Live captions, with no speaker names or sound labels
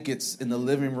blankets in the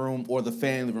living room or the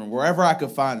family room, wherever I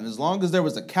could find them. As long as there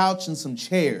was a couch and some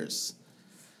chairs,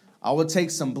 I would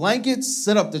take some blankets,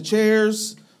 set up the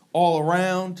chairs all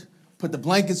around, put the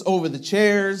blankets over the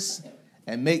chairs,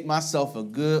 and make myself a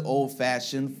good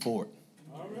old-fashioned fort.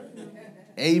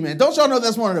 Amen. Don't y'all know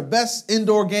that's one of the best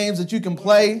indoor games that you can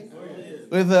play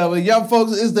with young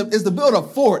folks is to build a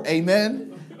fort. Amen.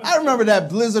 I remember that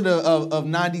blizzard of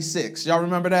 96. Y'all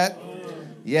remember that?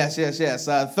 Yes.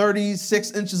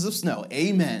 36 inches of snow.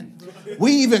 Amen.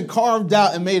 We even carved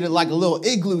out and made it like a little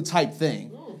igloo type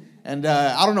thing. And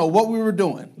I don't know what we were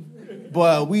doing,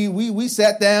 but we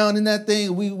sat down in that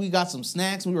thing. We got some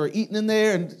snacks. We were eating in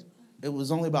there, and it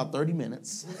was only about 30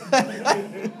 minutes.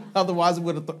 Otherwise,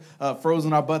 we would have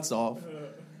frozen our butts off.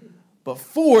 But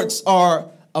forts are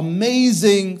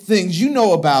amazing things. You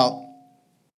know about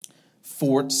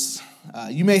forts.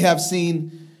 You may have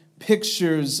seen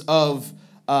pictures of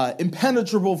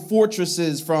impenetrable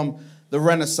fortresses from the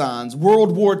Renaissance,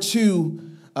 World War II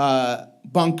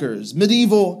bunkers,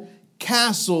 medieval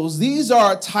castles. These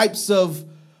are types of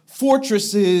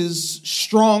fortresses,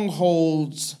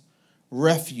 strongholds,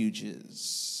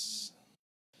 refuges.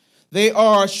 They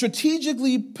are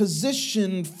strategically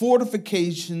positioned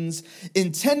fortifications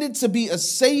intended to be a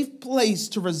safe place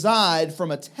to reside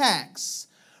from attacks,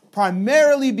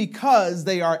 primarily because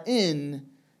they are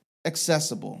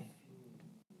inaccessible.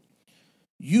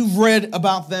 You've read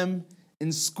about them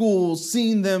in school,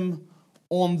 seen them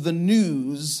on the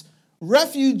news.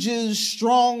 Refuges,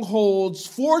 strongholds,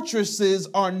 fortresses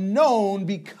are known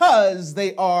because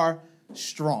they are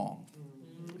strong.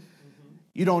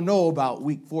 You don't know about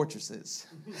weak fortresses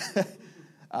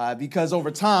because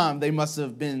over time they must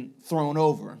have been thrown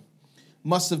over,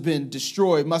 must have been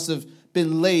destroyed, must have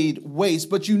been laid waste.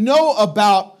 But you know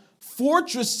about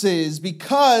fortresses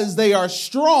because they are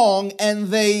strong and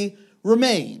they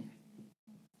remain.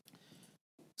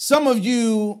 Some of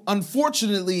you,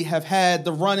 unfortunately, have had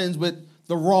the run-ins with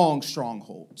the wrong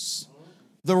strongholds,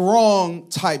 the wrong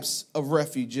types of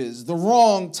refuges, the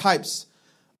wrong types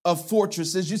of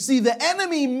fortresses. You see, the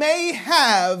enemy may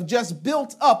have just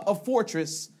built up a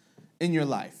fortress in your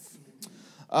life.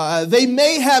 They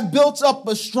may have built up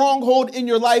a stronghold in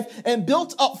your life and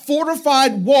built up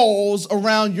fortified walls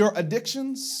around your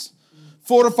addictions,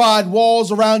 fortified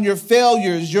walls around your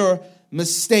failures, your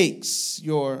mistakes,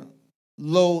 your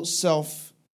low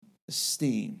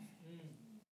self-esteem.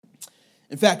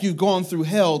 In fact, you've gone through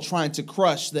hell trying to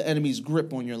crush the enemy's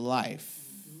grip on your life.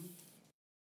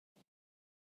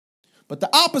 But the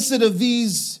opposite of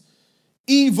these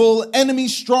evil enemy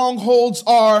strongholds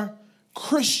are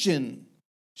Christian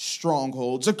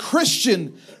strongholds, a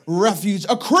Christian refuge,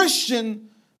 a Christian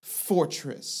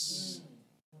fortress.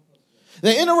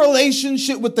 The inner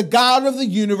relationship with the God of the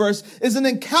universe is an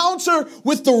encounter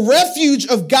with the refuge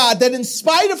of God that, in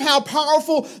spite of how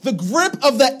powerful the grip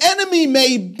of the enemy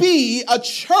may be, a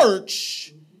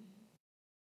church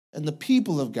and the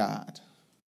people of God,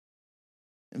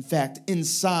 in fact,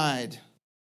 inside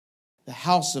the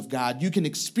house of God, you can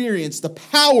experience the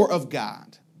power of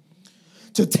God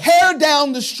to tear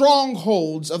down the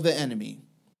strongholds of the enemy,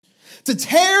 to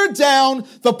tear down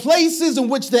the places in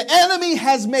which the enemy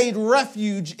has made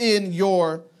refuge in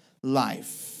your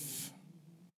life.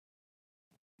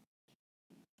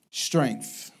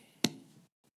 Strength.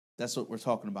 That's what we're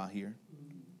talking about here.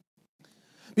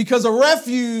 Because a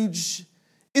refuge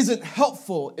isn't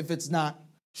helpful if it's not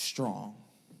strong.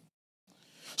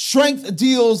 Strength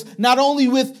deals not only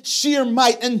with sheer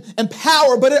might and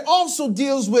power, but it also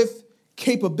deals with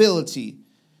capability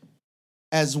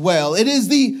as well. It is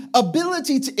the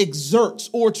ability to exert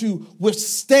or to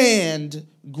withstand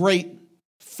great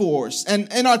force.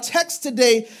 And our text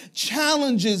today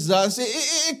challenges us.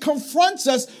 It confronts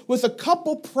us with a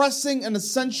couple pressing and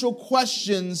essential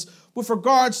questions with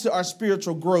regards to our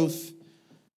spiritual growth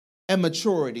and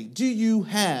maturity. Do you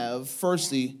have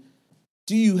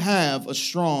a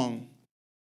strong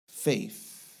faith?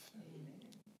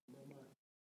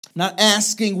 Not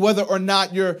asking whether or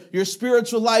not your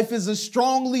spiritual life is a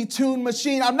strongly tuned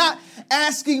machine. I'm not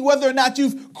asking whether or not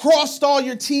you've crossed all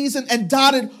your T's and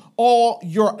dotted all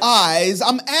your I's.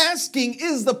 I'm asking,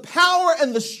 is the power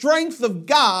and the strength of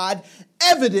God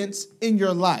evident in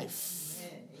your life?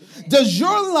 Does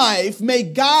your life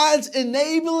make God's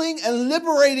enabling and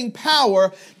liberating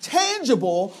power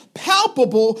tangible,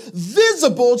 palpable,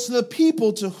 visible to the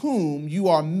people to whom you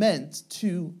are meant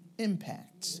to impact?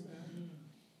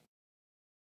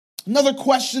 Another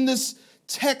question this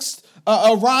text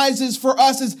arises for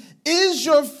us is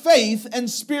your faith and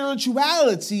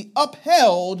spirituality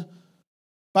upheld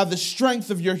by the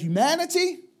strength of your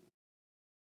humanity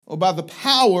or by the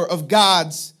power of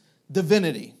God's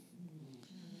divinity.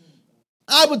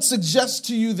 I would suggest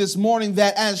to you this morning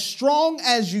that as strong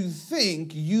as you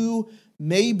think you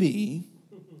may be,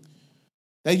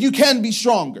 that you can be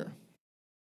stronger.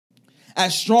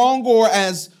 As strong or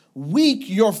as weak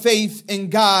your faith in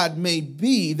God may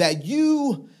be, that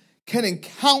you can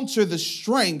encounter the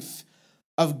strength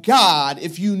of God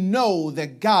if you know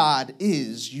that God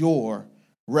is your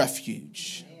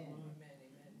refuge.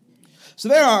 So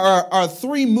there are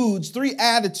three moods, three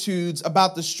attitudes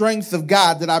about the strength of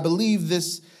God that I believe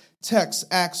this text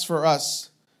asks for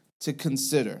us to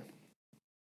consider.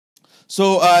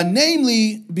 So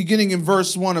namely, beginning in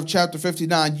verse 1 of chapter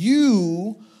 59,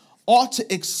 you ought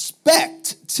to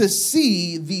expect to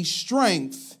see the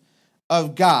strength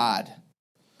of God.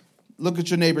 Look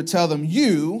at your neighbor, tell them,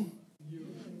 you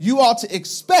ought to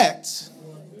expect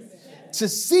to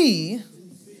see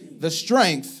the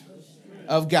strength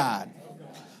of God.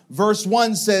 Verse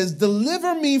 1 says,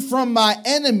 deliver me from my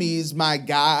enemies, my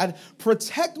God.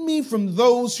 Protect me from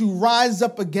those who rise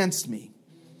up against me.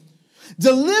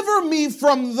 Deliver me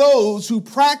from those who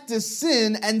practice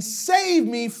sin and save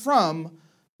me from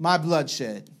my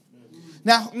bloodshed.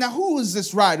 Now, who is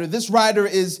this writer? This writer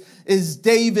is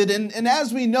David. And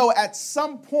as we know, at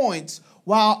some point,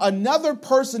 while another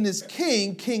person is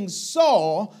king, King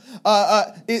Saul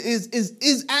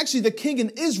is actually the king in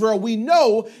Israel, we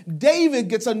know David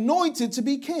gets anointed to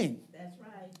be king. That's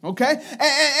right. Okay?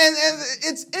 And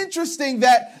it's interesting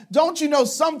that, don't you know,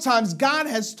 sometimes God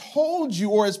has told you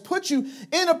or has put you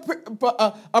in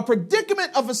a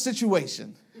predicament of a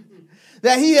situation.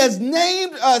 That he has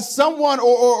named someone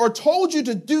or told you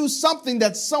to do something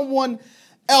that someone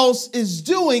else is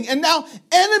doing. And now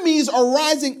enemies are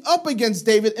rising up against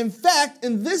David. In fact,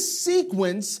 in this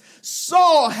sequence,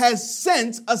 Saul has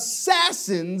sent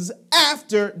assassins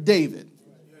after David.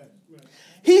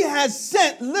 He has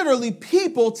sent literally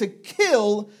people to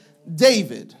kill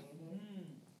David.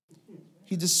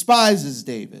 He despises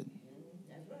David.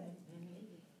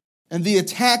 And the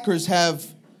attackers have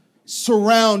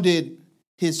surrounded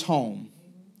his home.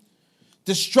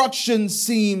 Destruction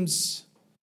seems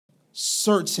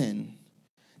certain.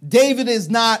 David is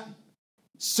not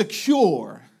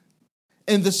secure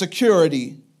in the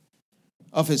security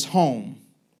of his home.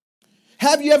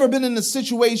 Have you ever been in a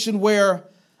situation where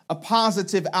a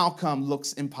positive outcome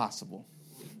looks impossible?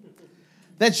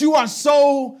 That you are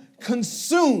so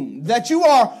consumed, that you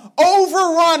are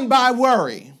overrun by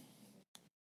worry,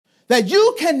 that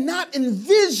you cannot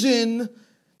envision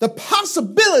the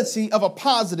possibility of a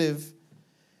positive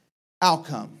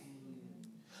outcome.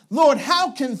 Lord,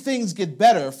 how can things get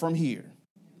better from here?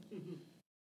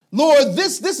 Lord,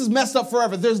 this is messed up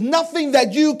forever. There's nothing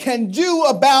that you can do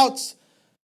about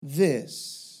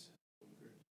this.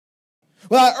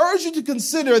 Well, I urge you to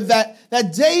consider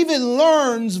that David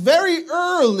learns very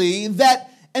early that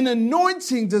an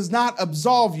anointing does not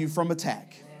absolve you from attack.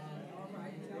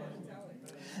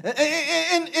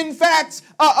 In fact,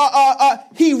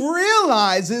 he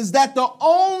realizes that the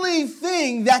only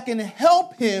thing that can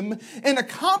help him in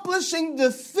accomplishing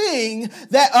the thing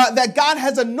that God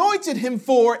has anointed him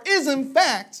for is, in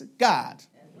fact, God.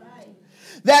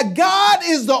 That God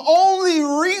is the only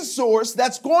resource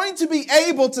that's going to be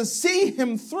able to see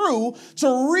him through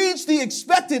to reach the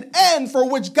expected end for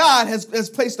which God has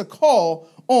placed a call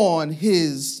on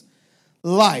his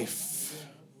life.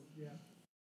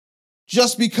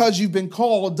 Just because you've been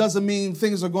called doesn't mean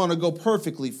things are going to go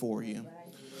perfectly for you.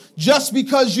 Just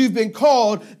because you've been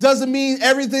called doesn't mean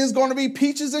everything's going to be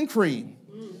peaches and cream.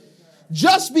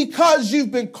 Just because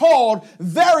you've been called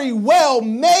very well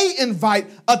may invite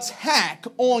attack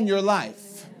on your life.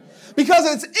 Because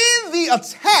it's in the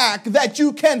attack that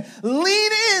you can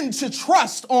lean in to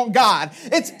trust on God.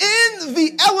 It's in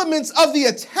the elements of the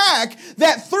attack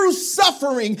that through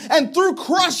suffering and through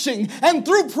crushing and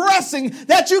through pressing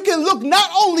that you can look not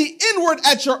only inward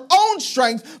at your own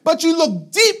strength, but you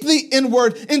look deeply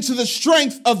inward into the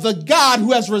strength of the God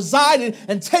who has resided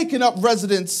and taken up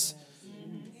residence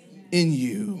in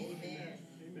you.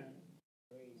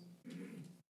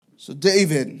 So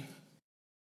David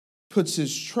puts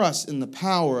his trust in the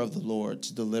power of the Lord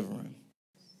to deliver him.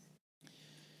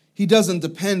 He doesn't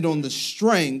depend on the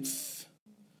strength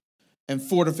and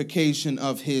fortification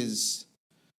of his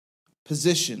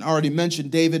position. I already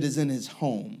mentioned David is in his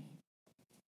home.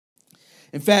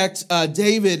 In fact,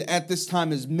 David at this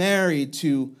time is married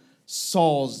to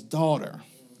Saul's daughter.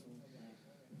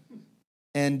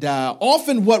 And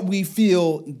often what we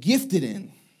feel gifted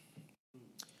in,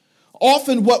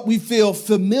 often what we feel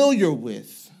familiar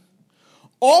with,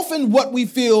 often what we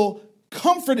feel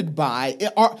comforted by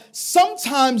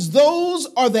sometimes those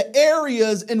are the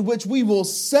areas in which we will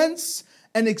sense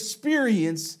and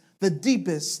experience the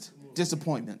deepest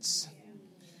disappointments.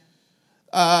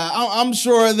 I'm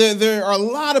sure there are a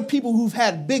lot of people who've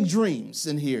had big dreams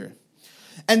in here.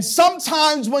 And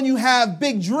sometimes when you have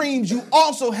big dreams, you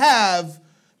also have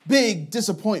big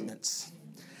disappointments.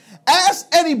 Ask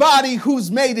anybody who's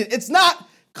made it. It's not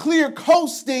clear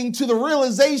coasting to the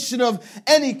realization of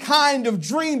any kind of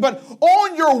dream, but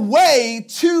on your way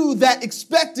to that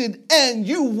expected end,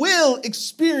 you will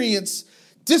experience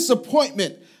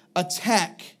disappointment,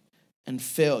 attack, and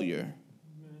failure.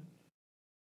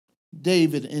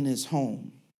 David in his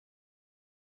home.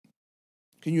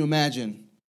 Can you imagine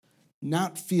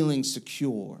not feeling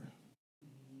secure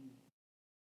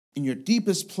in your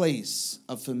deepest place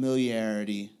of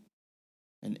familiarity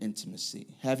and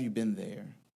intimacy? Have you been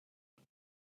there?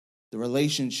 The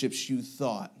relationships you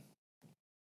thought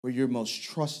were your most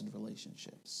trusted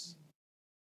relationships.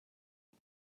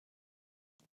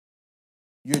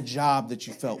 Your job that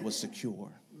you felt was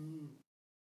secure.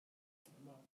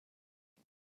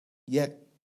 Yet,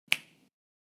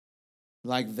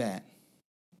 like that,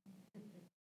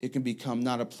 it can become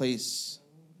not a place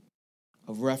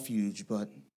of refuge, but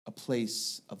a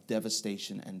place of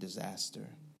devastation and disaster.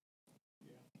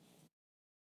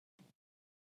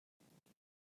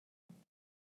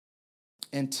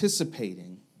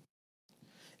 Anticipating,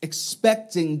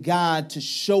 expecting God to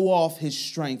show off his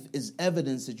strength is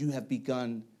evidence that you have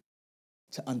begun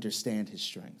to understand his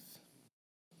strength.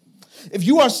 If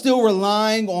you are still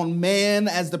relying on man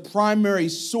as the primary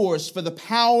source for the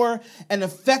power and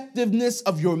effectiveness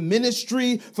of your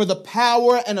ministry, for the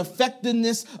power and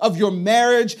effectiveness of your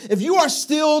marriage, if you are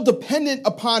still dependent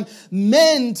upon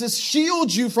men to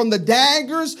shield you from the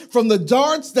daggers, from the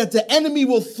darts that the enemy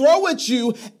will throw at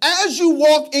you as you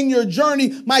walk in your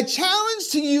journey, my challenge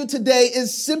to you today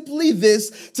is simply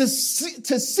this, to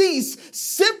cease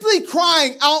simply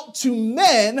crying out to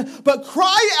men, but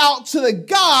cry out to the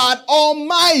God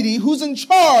Almighty, who's in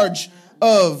charge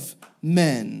of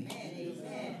men.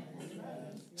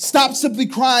 Stop simply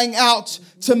crying out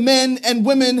to men and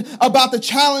women about the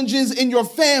challenges in your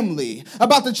family,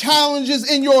 about the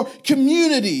challenges in your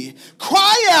community.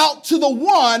 Cry out to the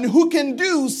one who can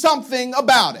do something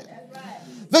about it.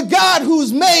 The God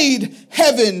who's made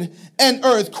heaven and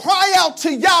earth. Cry out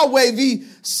to Yahweh, the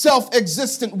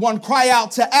self-existent one. Cry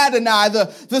out to Adonai,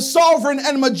 the sovereign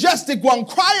and majestic one.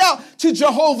 Cry out to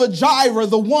Jehovah Jireh,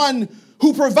 the one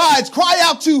who provides. Cry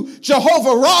out to Jehovah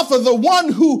Rapha, the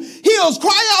one who heals.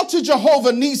 Cry out to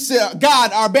Jehovah Nissi,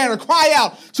 God, our banner. Cry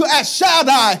out to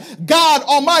Shaddai, God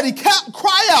Almighty.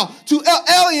 Cry out to El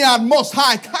Elyon, Most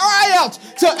High. Cry out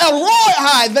to El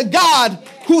Roi, the God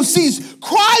who sees.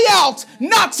 Cry out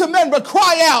not to men, but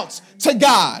cry out to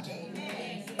God.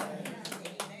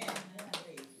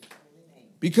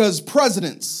 Because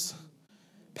presidents,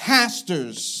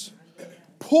 pastors,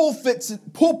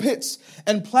 pulpits,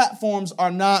 and platforms are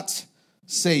not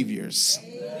saviors.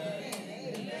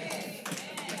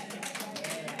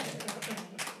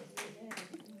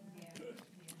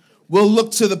 We'll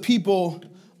look to the people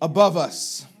above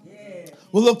us.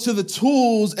 We'll look to the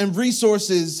tools and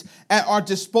resources at our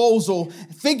disposal,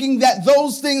 thinking that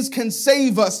those things can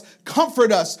save us,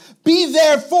 comfort us, be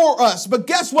there for us. But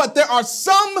guess what? There are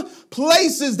some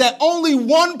places that only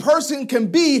one person can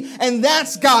be, and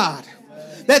that's God.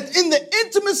 That in the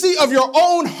intimacy of your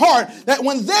own heart, that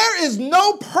when there is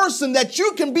no person that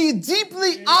you can be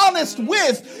deeply honest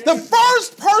with, the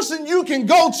first person you can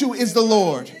go to is the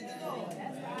Lord.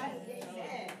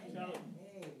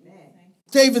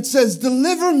 David says,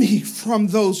 deliver me from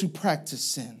those who practice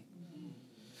sin.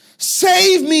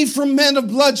 Save me from men of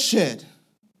bloodshed.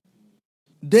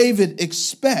 David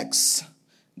expects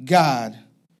God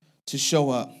to show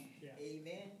up.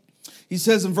 He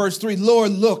says in verse 3,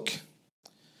 Lord, look,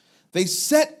 they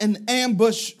set an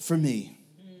ambush for me.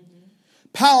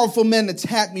 Powerful men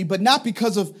attack me, but not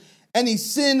because of any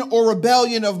sin or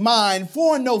rebellion of mine,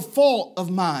 for no fault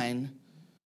of mine.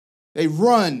 They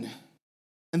run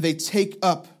and they take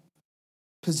up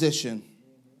position.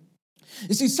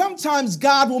 You see, sometimes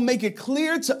God will make it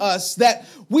clear to us that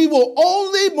we will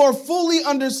only more fully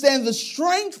understand the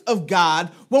strength of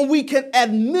God when we can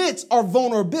admit our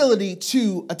vulnerability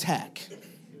to attack.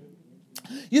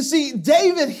 You see,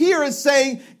 David here is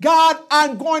saying, God,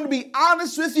 I'm going to be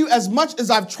honest with you. As much as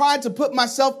I've tried to put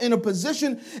myself in a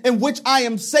position in which I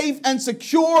am safe and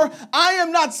secure, I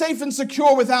am not safe and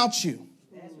secure without you.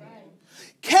 That's right.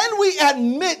 Can we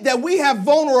admit that we have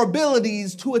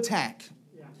vulnerabilities to attack?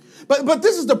 Yeah. But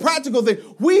this is the practical thing.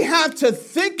 We have to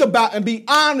think about and be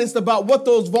honest about what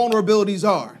those vulnerabilities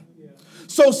are.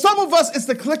 So some of us, it's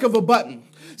the click of a button.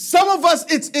 Some of us,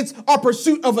 it's our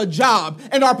pursuit of a job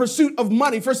and our pursuit of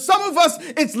money. For some of us,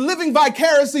 it's living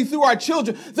vicariously through our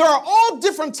children. There are all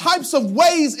different types of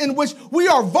ways in which we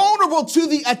are vulnerable to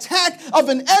the attack of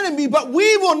an enemy, but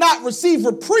we will not receive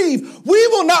reprieve. We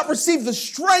will not receive the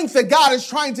strength that God is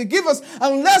trying to give us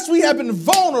unless we have been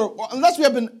vulnerable, unless we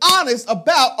have been honest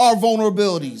about our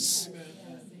vulnerabilities.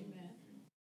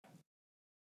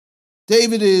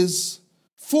 David is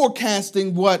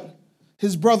forecasting what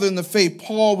his brother in the faith,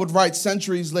 Paul, would write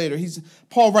centuries later.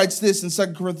 Paul writes this in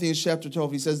 2 Corinthians chapter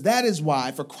 12. He says, that is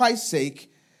why, for Christ's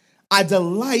sake, I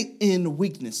delight in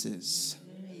weaknesses,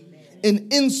 in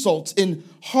insults, in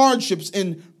hardships,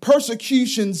 in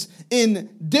persecutions, in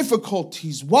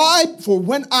difficulties. Why? For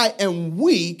when I am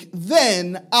weak,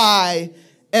 then I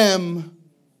am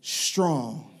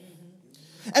strong.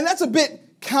 And that's a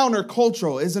bit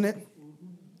countercultural, isn't it?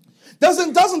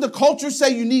 Doesn't the culture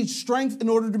say you need strength in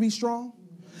order to be strong?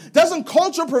 Doesn't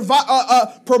culture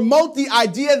promote the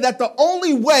idea that the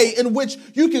only way in which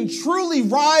you can truly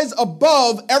rise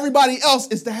above everybody else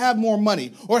is to have more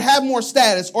money or have more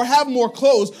status or have more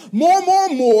clothes?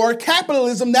 More.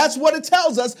 Capitalism, that's what it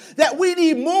tells us, that we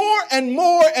need more and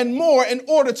more and more in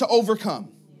order to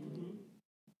overcome.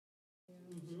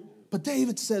 But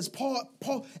David says, Paul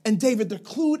and David, they're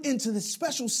clued into this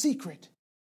special secret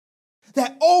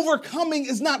that overcoming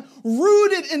is not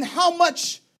rooted in how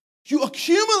much you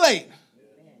accumulate.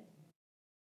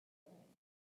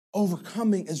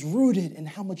 Overcoming is rooted in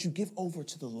how much you give over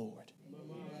to the Lord.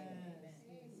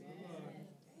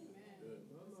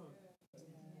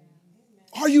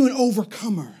 Are you an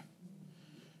overcomer?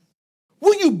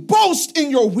 Will you boast in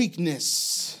your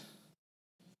weakness?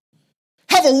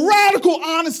 Have a radical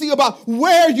honesty about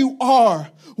where you are,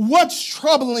 what's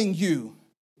troubling you,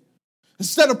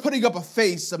 instead of putting up a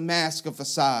face, a mask, a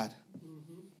facade.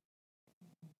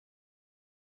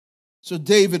 So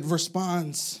David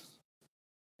responds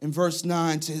in verse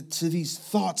 9 to these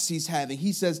thoughts he's having.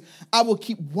 He says, I will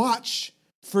keep watch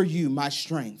for you, my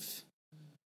strength,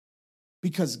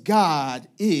 because God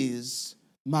is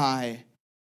my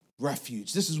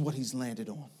refuge. This is what he's landed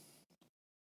on.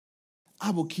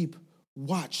 I will keep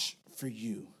watch for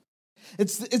you.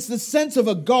 It's the sense of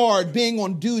a guard being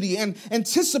on duty and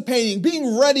anticipating,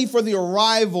 being ready for the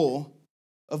arrival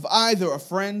of either a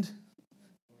friend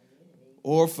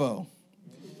or a foe.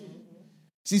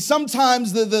 See,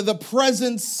 sometimes the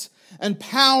presence and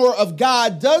power of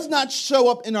God does not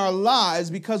show up in our lives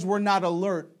because we're not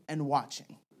alert and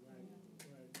watching.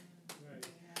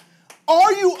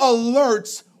 Are you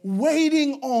alert,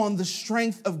 waiting on the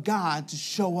strength of God to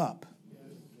show up?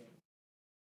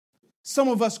 Some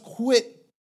of us quit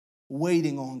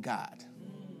waiting on God.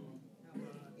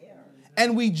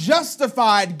 And we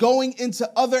justified going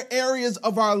into other areas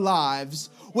of our lives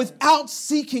without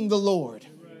seeking the Lord.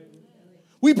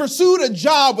 We pursued a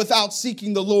job without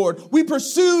seeking the Lord. We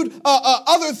pursued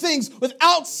other things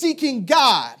without seeking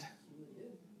God.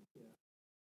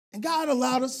 And God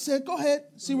allowed us to say, go ahead,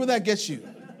 see where that gets you.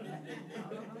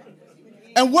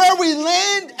 And where we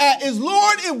land at is,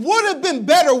 Lord, it would have been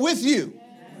better with you.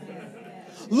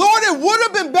 Lord, it would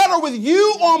have been better with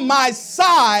you on my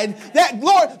side. That,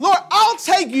 Lord, I'll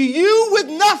take you with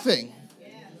nothing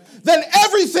than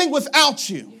everything without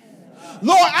you.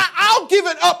 Lord, I'll give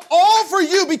it up all for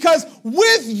you because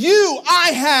with you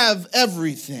I have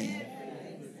everything.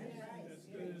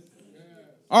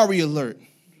 Are we alert?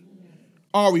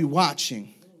 Are we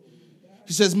watching?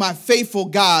 He says, my faithful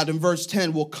God, in verse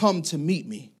 10, will come to meet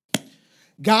me.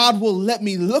 God will let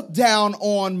me look down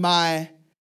on my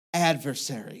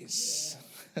adversaries.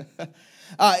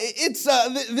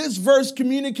 This verse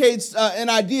communicates an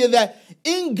idea that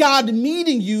in God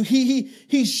meeting you,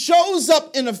 he shows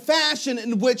up in a fashion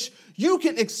in which you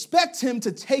can expect him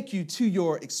to take you to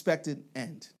your expected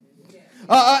end.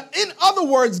 In other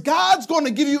words, God's going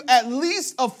to give you at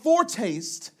least a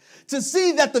foretaste to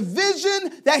see that the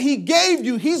vision that he gave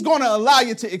you, he's going to allow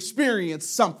you to experience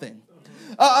something.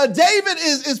 David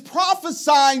is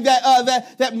prophesying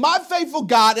that my faithful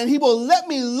God, and he will let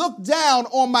me look down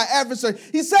on my adversary.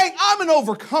 He's saying I'm an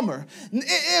overcomer.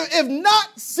 If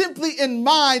not simply in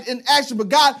mind, in action, but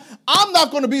God, I'm not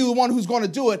going to be the one who's going to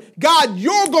do it. God,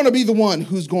 you're going to be the one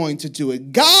who's going to do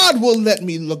it. God will let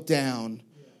me look down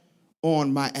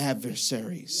on my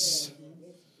adversaries.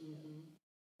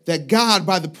 That God,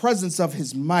 by the presence of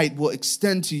his might, will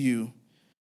extend to you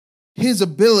his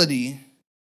ability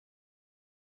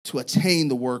to attain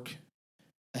the work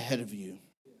ahead of you.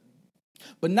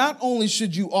 But not only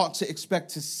should you ought to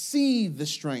expect to see the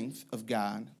strength of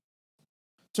God,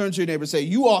 turn to your neighbor and say,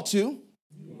 you ought to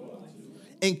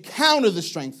encounter the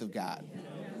strength of God.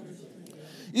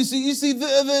 You see,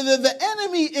 the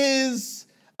enemy is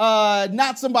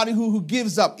not somebody who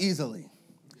gives up easily.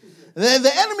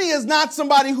 The enemy is not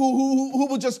somebody who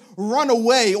will just run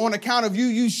away on account of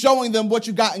you showing them what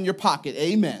you got in your pocket.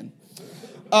 Amen.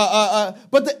 But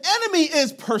the enemy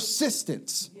is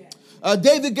persistent.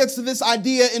 David gets to this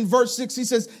idea in verse 6. He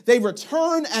says, they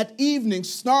return at evening,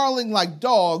 snarling like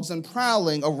dogs and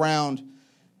prowling around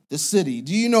the city.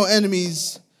 Do you know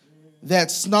enemies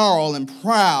that snarl and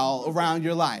prowl around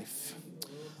your life?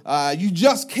 You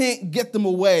just can't get them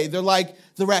away. They're like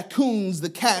the raccoons, the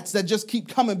cats that just keep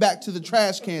coming back to the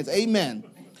trash cans. Amen.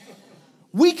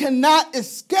 We cannot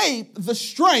escape the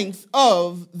strength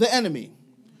of the enemy.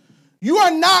 You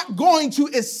are not going to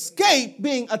escape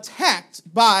being attacked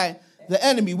by the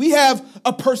enemy. We have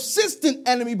a persistent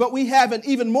enemy, but we have an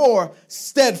even more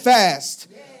steadfast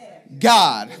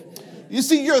God. You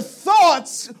see, your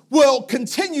thoughts will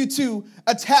continue to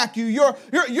attack you. Your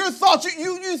thoughts,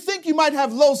 you think you might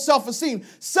have low self-esteem.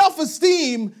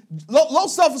 Low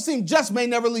self-esteem just may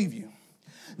never leave you.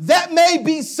 That may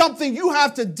be something you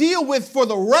have to deal with for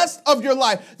the rest of your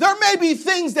life. There may be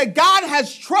things that God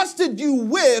has trusted you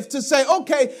with to say,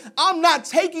 okay, I'm not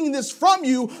taking this from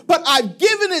you, but I've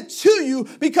given it to you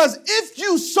because if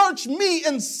you search me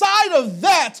inside of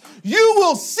that, you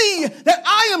will see that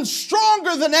I am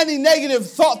stronger than any negative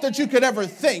thought that you could ever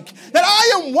think, that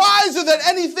I am wiser than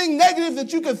anything negative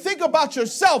that you could think about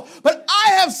yourself, but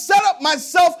I have set up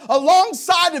myself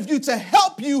alongside of you to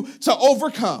help you to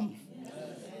overcome.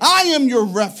 I am your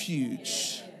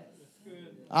refuge.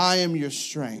 I am your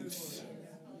strength.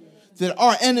 That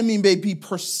our enemy may be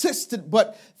persistent,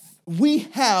 but we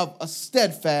have a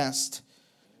steadfast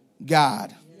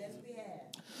God.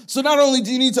 So not only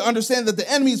do you need to understand that the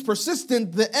enemy is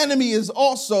persistent, the enemy is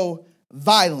also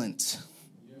violent.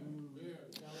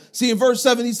 See, in verse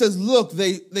 7, he says, look,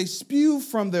 they spew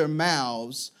from their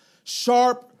mouths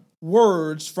sharp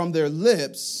words from their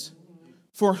lips,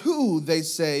 for who, they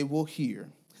say, will hear.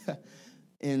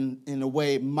 In a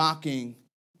way, mocking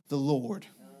the Lord.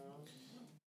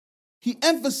 He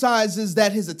emphasizes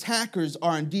that his attackers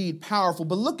are indeed powerful,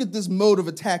 but look at this mode of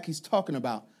attack he's talking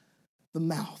about, the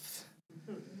mouth.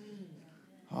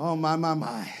 Oh,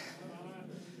 my.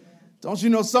 Don't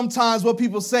you know sometimes what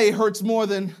people say hurts more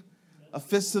than a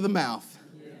fist to the mouth?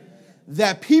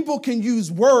 That people can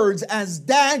use words as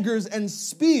daggers and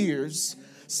spears,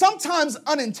 sometimes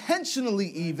unintentionally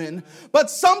even, but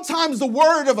sometimes the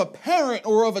word of a parent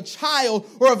or of a child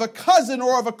or of a cousin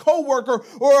or of a coworker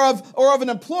or of an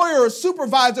employer or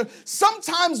supervisor,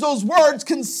 sometimes those words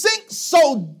can sink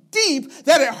so deep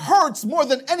that it hurts more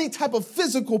than any type of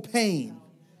physical pain.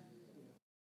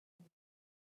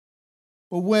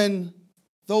 But when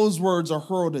those words are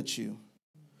hurled at you,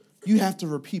 you have to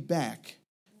repeat back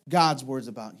God's words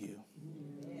about you.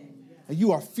 And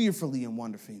you are fearfully and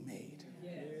wonderfully made.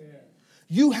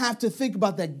 You have to think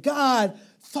about that God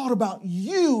thought about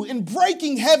you in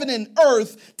breaking heaven and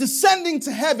earth, descending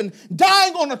to heaven,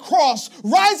 dying on a cross,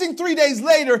 rising 3 days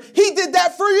later. He did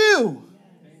that for you.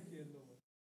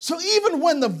 So even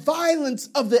when the violence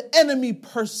of the enemy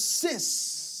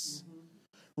persists,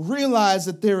 realize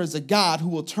that there is a God who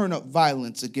will turn up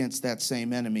violence against that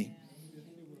same enemy.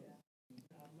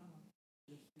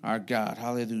 Our God,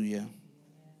 hallelujah.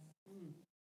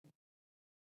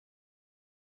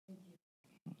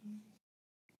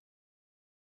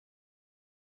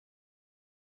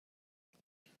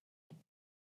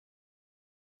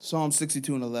 Psalm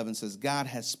 62:11 says, God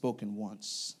has spoken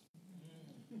once.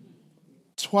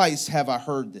 Twice have I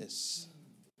heard this,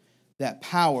 that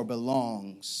power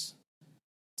belongs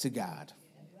to God.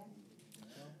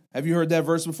 Have you heard that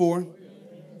verse before?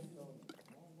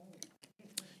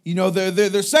 You know,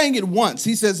 they're saying it once.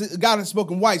 He says, God has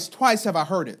spoken once. Twice have I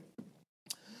heard it.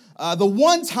 The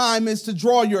one time is to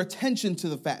draw your attention to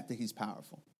the fact that he's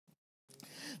powerful.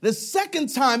 The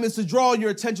second time is to draw your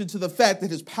attention to the fact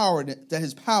that his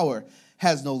power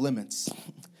has no limits.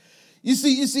 You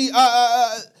see,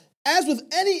 as with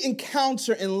any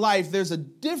encounter in life, there's a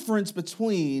difference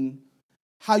between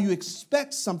how you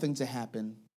expect something to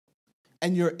happen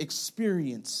and your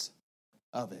experience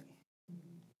of it.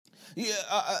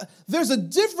 There's a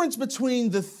difference between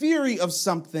the theory of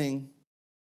something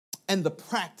and the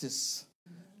practice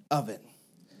of it.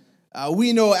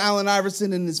 We know Allen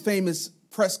Iverson in his famous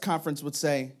press conference would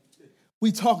say,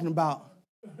 we talking about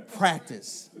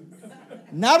practice.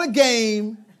 Not a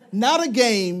game,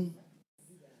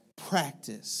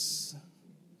 practice.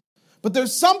 But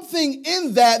there's something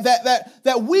in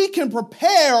that we can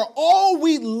prepare all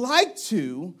we'd like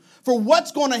to, for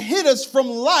what's going to hit us from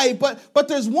life, but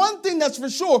there's one thing that's for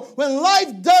sure. When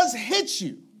life does hit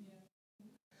you,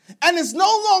 and it's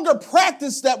no longer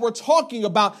practice that we're talking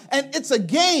about, and it's a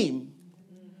game.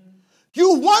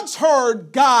 You once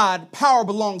heard power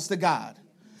belongs to God.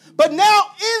 But now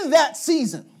in that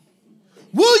season,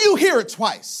 will you hear it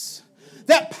twice?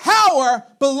 That power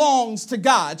belongs to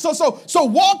God. So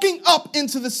walking up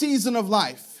into the season of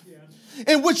life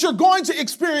in which you're going to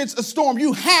experience a storm,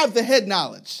 you have the head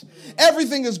knowledge.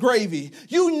 Everything is gravy.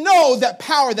 You know that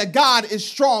power, that God is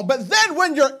strong. But then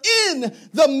when you're in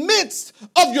the midst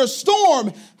of your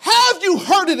storm, have you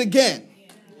heard it again?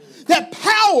 That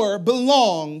power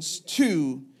belongs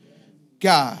to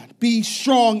God. Be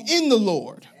strong in the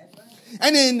Lord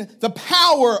and in the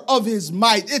power of his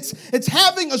might. It's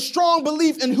having a strong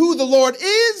belief in who the Lord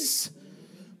is,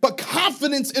 but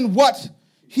confidence in what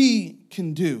he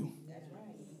can do.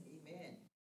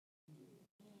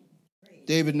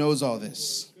 David knows all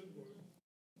this.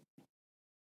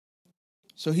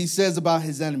 So he says about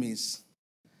his enemies,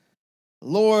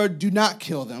 Lord, do not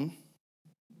kill them.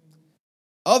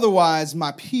 Otherwise,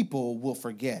 my people will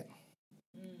forget.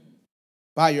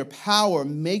 By your power,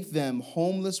 make them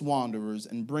homeless wanderers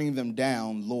and bring them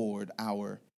down, Lord,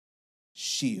 our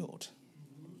shield.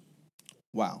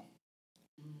 Wow.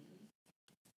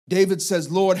 David says,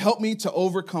 Lord, help me to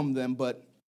overcome them, but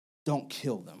don't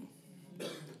kill them,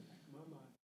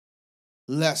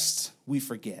 lest we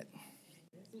forget.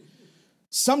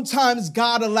 Sometimes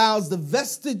God allows the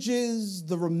vestiges,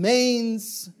 the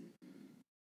remains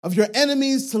of your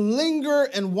enemies to linger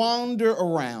and wander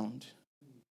around.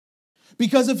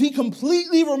 Because if he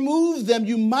completely removed them,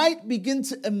 you might begin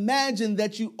to imagine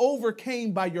that you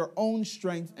overcame by your own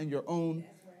strength and your own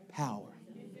power.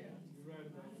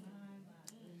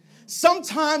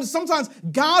 Sometimes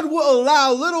God will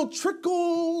allow little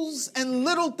trickles and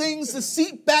little things to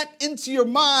seep back into your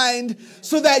mind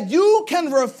so that you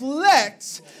can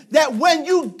reflect that when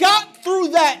you got through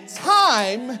that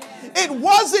time, it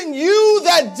wasn't you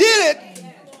that did it,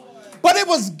 but it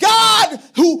was God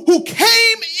who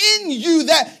came in you,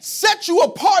 that set you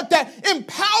apart, that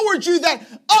empowered you, that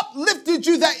uplifted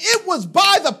you, that it was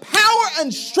by the power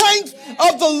and strength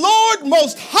of the Lord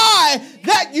Most High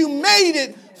that you made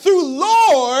it through.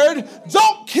 Lord,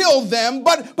 don't kill them,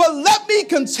 but let me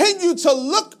continue to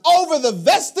look over the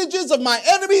vestiges of my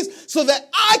enemies so that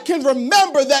I can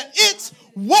remember that it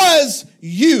was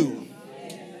you.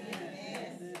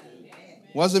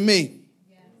 Wasn't me.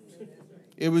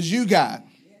 It was you, God.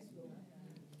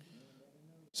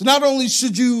 So not only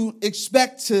should you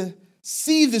expect to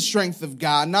see the strength of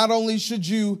God, not only should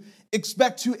you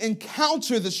expect to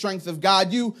encounter the strength of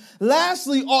God, you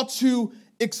lastly ought to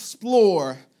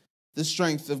explore the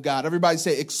strength of God. Everybody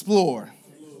say explore.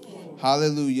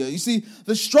 Hallelujah. You see,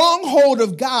 the stronghold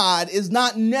of God is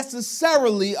not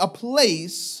necessarily a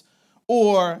place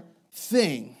or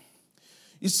thing.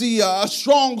 You see, a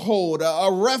stronghold, a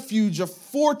refuge, a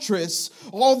fortress,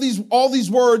 all these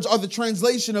words are the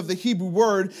translation of the Hebrew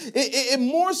word. It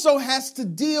more so has to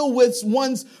deal with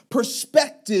one's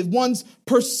perspective, one's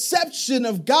perception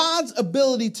of God's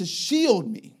ability to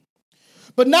shield me.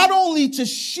 But not only to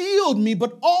shield me,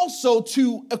 but also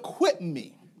to equip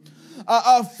me.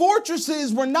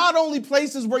 Fortresses were not only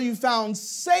places where you found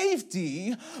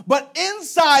safety, but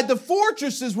inside the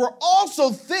fortresses were also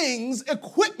things,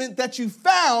 equipment that you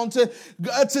found to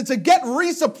get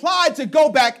resupplied, to go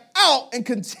back out and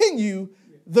continue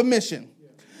the mission.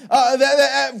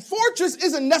 The fortress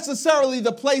isn't necessarily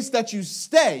the place that you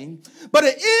stay, but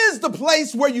it is the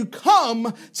place where you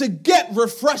come to get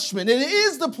refreshment. It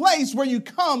is the place where you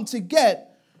come to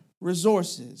get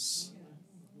resources.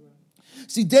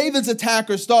 See, David's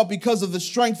attackers thought because of the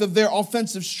strength of their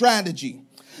offensive strategy,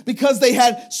 because they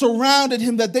had surrounded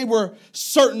him, that they were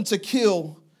certain to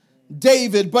kill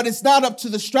David. But it's not up to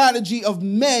the strategy of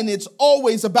men. It's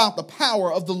always about the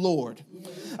power of the Lord.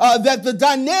 That the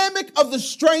dynamic of the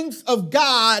strength of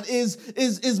God is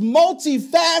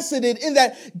multifaceted in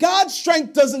that God's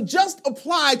strength doesn't just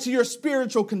apply to your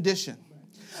spiritual condition.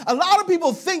 A lot of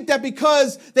people think that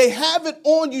because they have it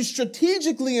on you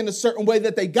strategically in a certain way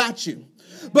that they got you.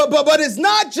 But it's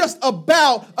not just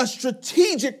about a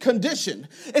strategic condition.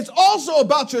 It's also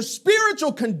about your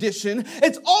spiritual condition.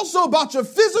 It's also about your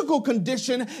physical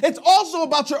condition. It's also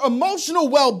about your emotional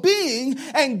well-being.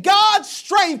 And God's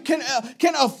strength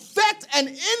can affect and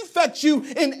infect you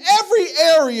in every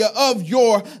area of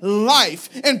your life,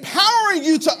 empowering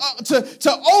you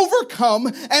to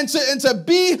overcome and to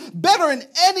be better in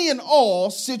any and all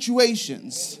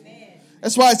situations.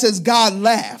 That's why it says God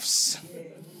laughs.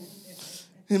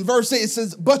 In verse 8, it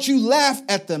says, but you laugh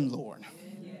at them, Lord.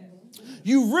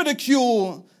 you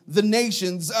ridicule the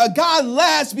nations. God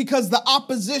laughs because the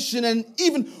opposition, and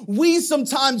even we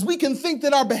sometimes, we can think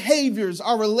that our behaviors,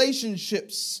 our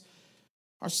relationships,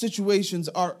 our situations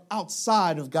are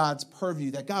outside of God's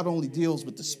purview, that God only deals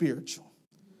with the spiritual.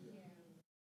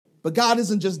 But God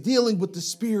isn't just dealing with the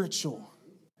spiritual.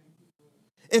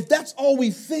 If that's all we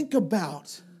think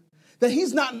about, then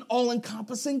he's not an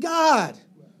all-encompassing God.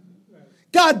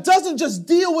 God doesn't just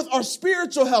deal with our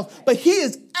spiritual health, but he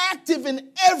is active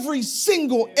in every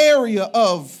single area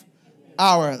of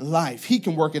our life. He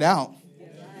can work it out.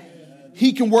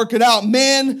 He can work it out.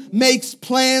 Man makes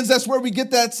plans. That's where we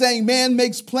get that saying, man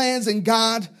makes plans and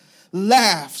God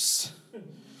laughs.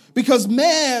 Because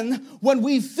man, when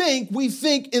we think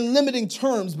in limiting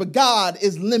terms, but God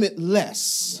is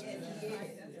limitless.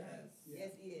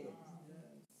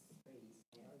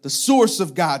 The source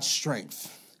of God's strength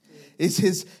is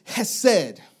his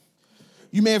hesed.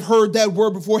 You may have heard that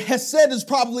word before. Hesed is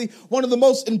probably one of the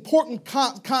most important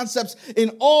concepts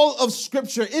in all of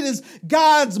Scripture. It is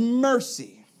God's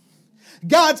mercy,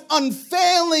 God's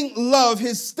unfailing love,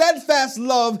 his steadfast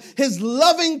love, his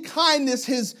loving kindness,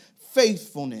 his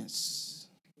faithfulness.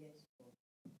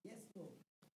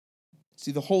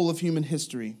 See, the whole of human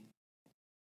history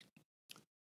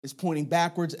is pointing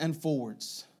backwards and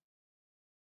forwards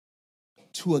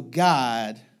to a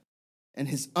God and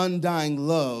his undying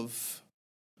love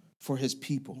for his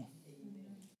people.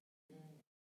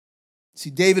 See,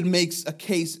 David makes a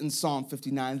case in Psalm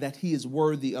 59 that he is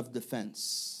worthy of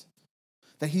defense,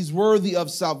 that he's worthy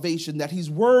of salvation, that he's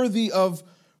worthy of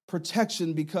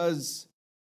protection because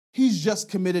he's just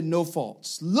committed no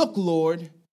faults. Look, Lord,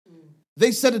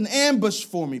 they set an ambush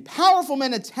for me. Powerful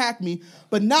men attack me,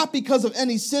 but not because of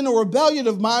any sin or rebellion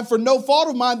of mine. For no fault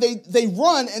of mine, they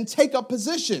run and take up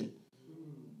position.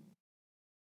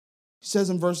 He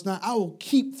says in verse 9, I will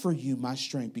keep for you my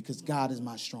strength because God is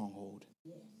my stronghold.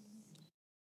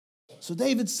 So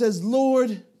David says,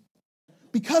 Lord,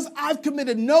 because I've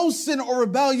committed no sin or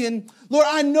rebellion, Lord,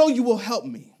 I know you will help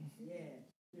me.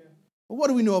 But what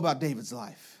do we know about David's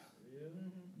life?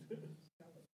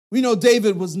 We know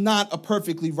David was not a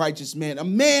perfectly righteous man, a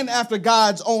man after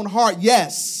God's own heart,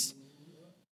 yes.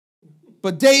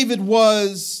 But David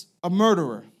was a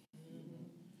murderer.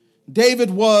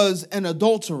 David was an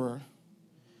adulterer.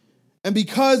 And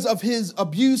because of his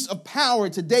abuse of power,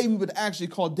 today we would actually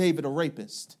call David a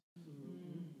rapist.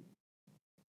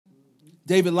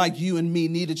 David, like you and me,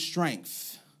 needed strength.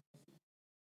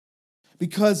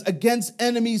 Because against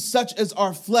enemies such as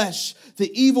our flesh,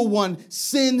 the evil one,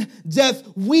 sin, death,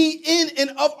 we in and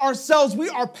of ourselves, we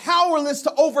are powerless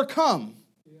to overcome.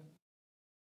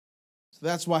 So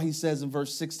that's why he says in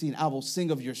verse 16, I will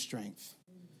sing of your strength.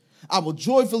 I will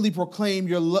joyfully proclaim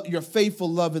your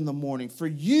faithful love in the morning. For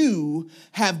you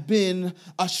have been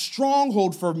a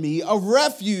stronghold for me, a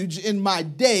refuge in my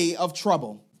day of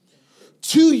trouble.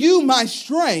 To you, my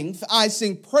strength, I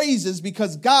sing praises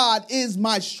because God is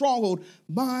my stronghold,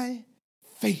 my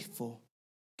faithful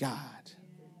God.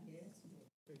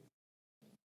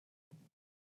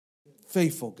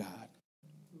 Faithful God.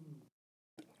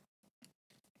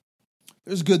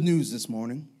 There's good news this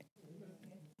morning.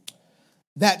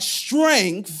 That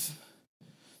strength,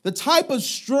 the type of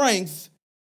strength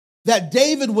that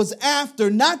David was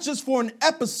after, not just for an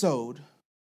episode,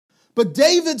 but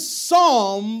David's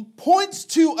psalm points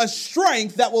to a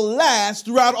strength that will last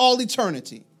throughout all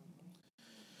eternity.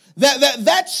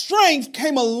 That strength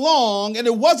came along, and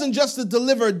it wasn't just to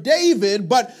deliver David,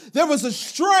 but there was a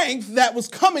strength that was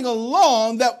coming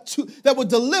along that would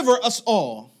deliver us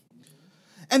all.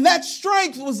 And that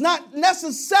strength was not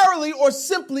necessarily or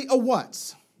simply a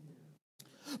what,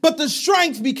 but the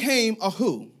strength became a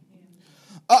who.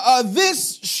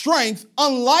 This strength,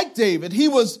 unlike David, he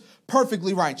was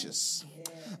perfectly righteous.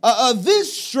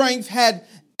 This strength had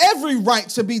every right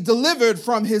to be delivered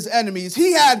from his enemies.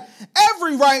 He had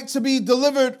every right to be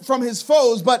delivered from his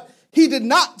foes, but he did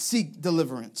not seek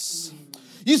deliverance.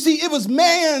 You see, it was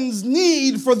man's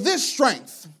need for this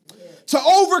strength to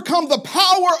overcome the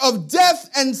power of death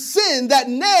and sin that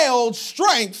nailed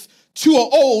strength to an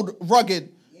old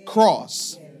rugged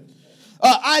cross.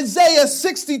 Isaiah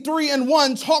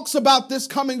 63:1 talks about this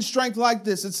coming strength like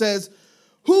this. It says,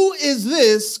 who is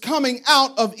this coming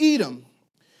out of Edom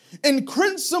in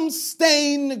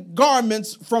crimson-stained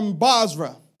garments from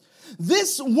Basra?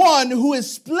 This one who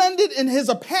is splendid in his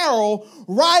apparel,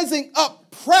 rising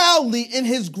up proudly in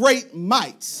his great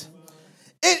might.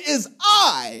 It is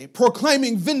I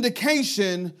proclaiming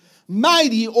vindication,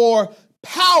 mighty or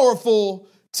powerful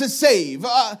to save.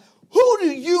 Who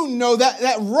do you know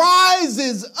that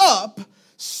rises up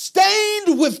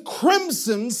stained with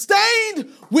crimson,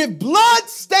 stained with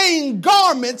blood-stained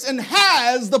garments, and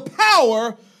has the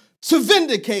power to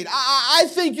vindicate. I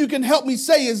think you can help me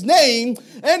say his name.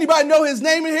 Anybody know his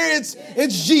name in here?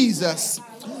 It's Jesus.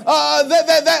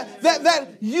 That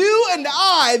you and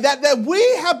I, that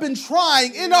we have been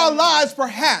trying in our lives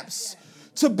perhaps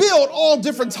to build all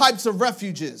different types of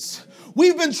refuges.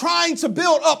 We've been trying to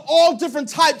build up all different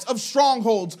types of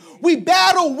strongholds. We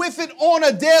battle with it on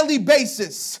a daily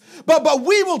basis. But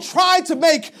we will try to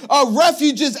make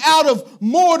refuges out of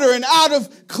mortar and out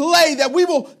of clay, that we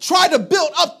will try to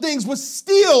build up things with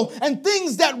steel and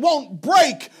things that won't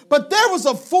break. But there was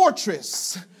a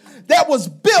fortress that was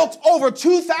built over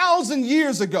 2,000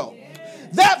 years ago.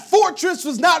 That fortress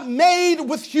was not made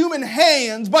with human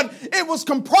hands, but it was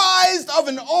comprised of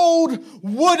an old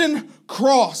wooden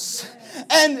cross.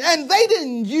 And they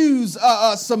didn't use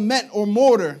cement or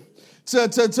mortar to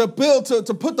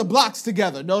put the blocks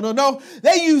together. No.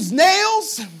 They used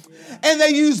nails and they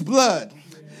used blood.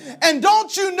 And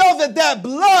don't you know that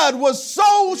blood was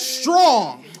so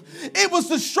strong? It was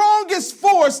the strongest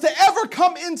force to ever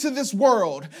come into this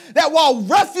world, that while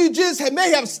refuges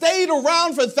may have stayed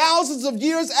around for thousands of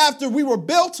years after they were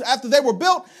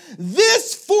built,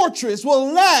 this fortress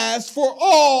will last for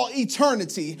all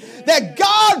eternity. That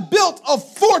God built a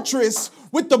fortress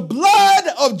with the blood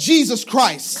of Jesus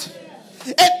Christ.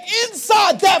 And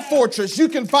inside that fortress, you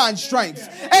can find strength.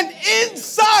 And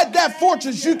inside that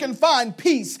fortress, you can find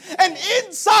peace. And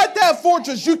inside that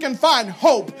fortress, you can find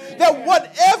hope. That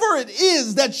whatever it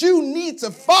is that you need to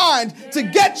find to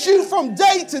get you from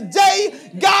day to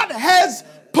day, God has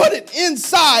put it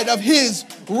inside of his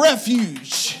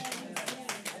refuge.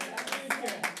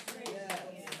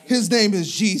 His name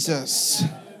is Jesus.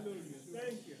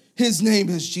 His name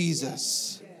is Jesus.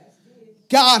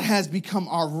 God has become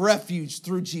our refuge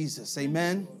through Jesus.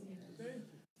 Amen.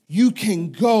 You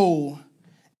can go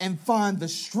and find the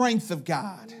strength of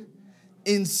God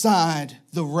inside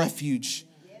the refuge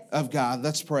of God.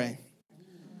 Let's pray.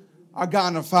 Our God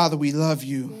and our Father, we love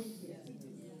you.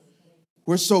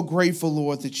 We're so grateful,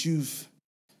 Lord, that you've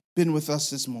been with us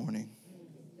this morning.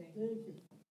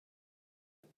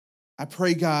 I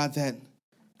pray, God, that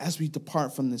as we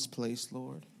depart from this place,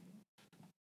 Lord,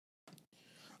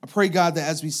 I pray, God, that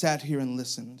as we sat here and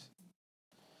listened,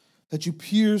 that you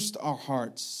pierced our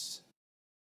hearts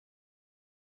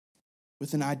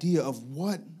with an idea of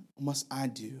what must I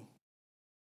do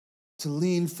to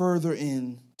lean further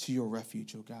into your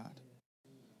refuge, oh God.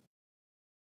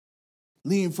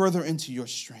 Lean further into your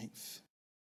strength.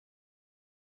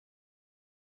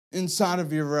 Inside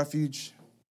of your refuge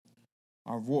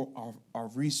are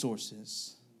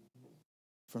resources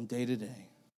from day to day.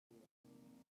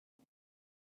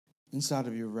 Inside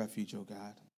of your refuge, oh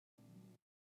God,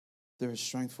 there is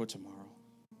strength for tomorrow.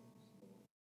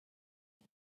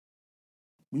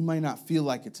 We might not feel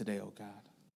like it today, oh God.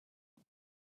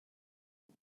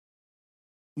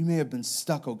 We may have been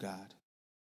stuck, oh God.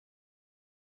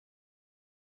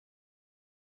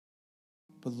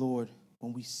 But Lord,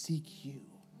 when we seek you,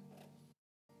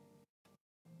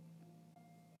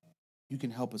 you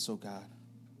can help us, oh God.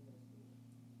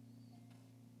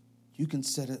 You can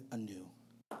set it anew.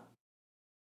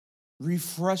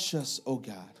 Refresh us, oh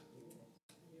God.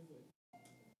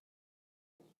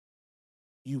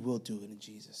 You will do it in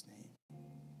Jesus' name.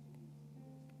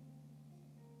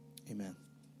 Amen.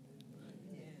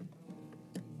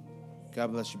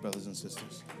 God bless you, brothers and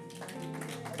sisters.